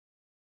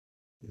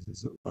This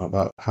is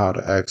about how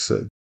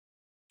to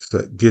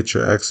get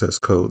your access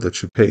code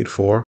that you paid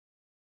for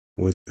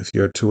with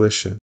your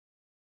tuition.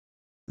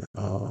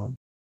 Um,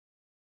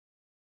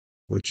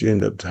 what you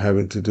end up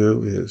having to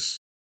do is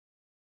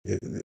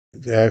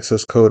the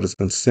access code has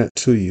been sent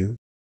to you.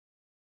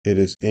 It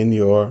is in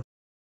your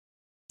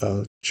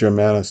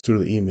Germanus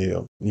through the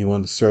email. You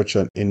want to search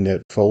in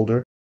that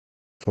folder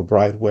for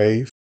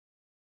Brytewave.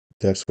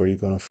 That's where you're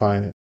going to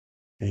find it.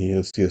 And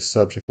you'll see a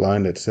subject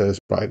line that says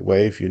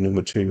Brytewave, your new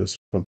materials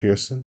from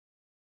Pearson.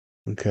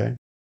 Okay.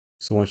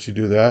 So once you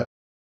do that,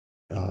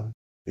 uh,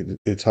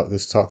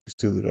 this talks you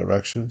through the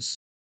directions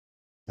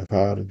of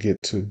how to get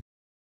to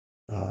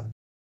uh,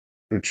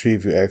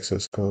 retrieve your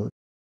access code.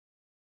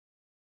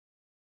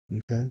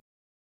 Okay.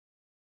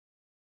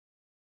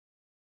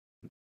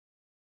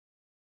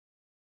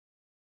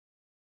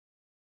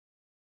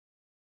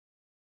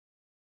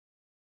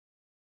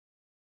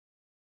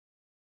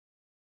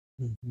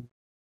 Mhm.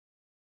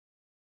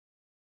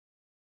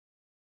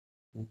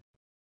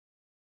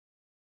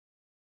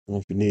 And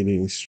if you need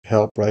any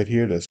help right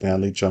here, that's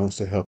Natalie Jones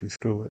to help you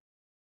through it.